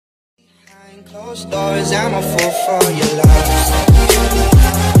Closed doors, I'm a fool for your love.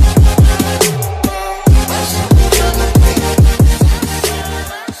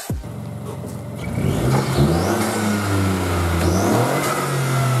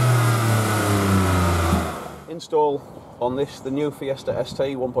 Install on this the new Fiesta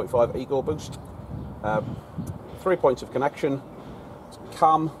ST 1.5 EcoBoost. 3 points of connection: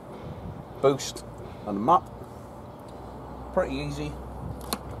 cam, boost and map. Pretty easy.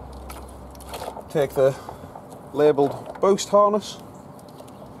 Take the labelled boost harness,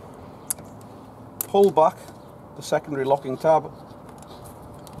 pull back the secondary locking tab,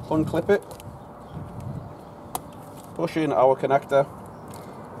 unclip it, push in our connector,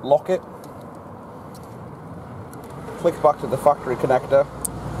 lock it, click back to the factory connector,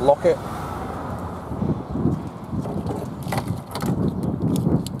 lock it,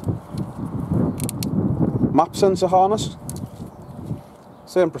 map sensor harness,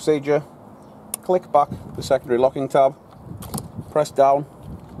 same procedure. Click back the secondary locking tab, press down,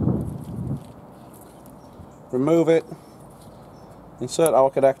 remove it, insert our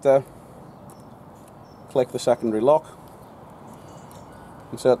connector, click the secondary lock,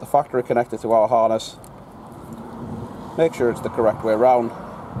 insert the factory connector to our harness, make sure it's the correct way round,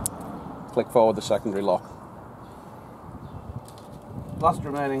 click forward the secondary lock. Last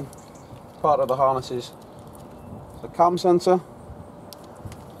remaining part of the harness is the cam sensor.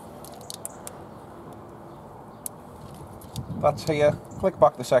 That's here. Click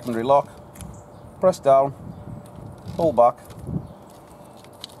back the secondary lock, press down, pull back.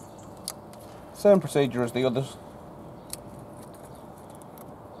 Same procedure as the others.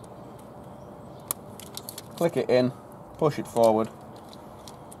 Click it in, push it forward.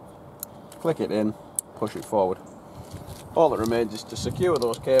 Click it in, push it forward. All that remains is to secure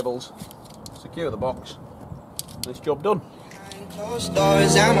those cables, secure the box, and it's job done. Closed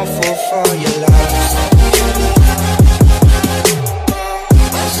doors, I'm a fool for your love.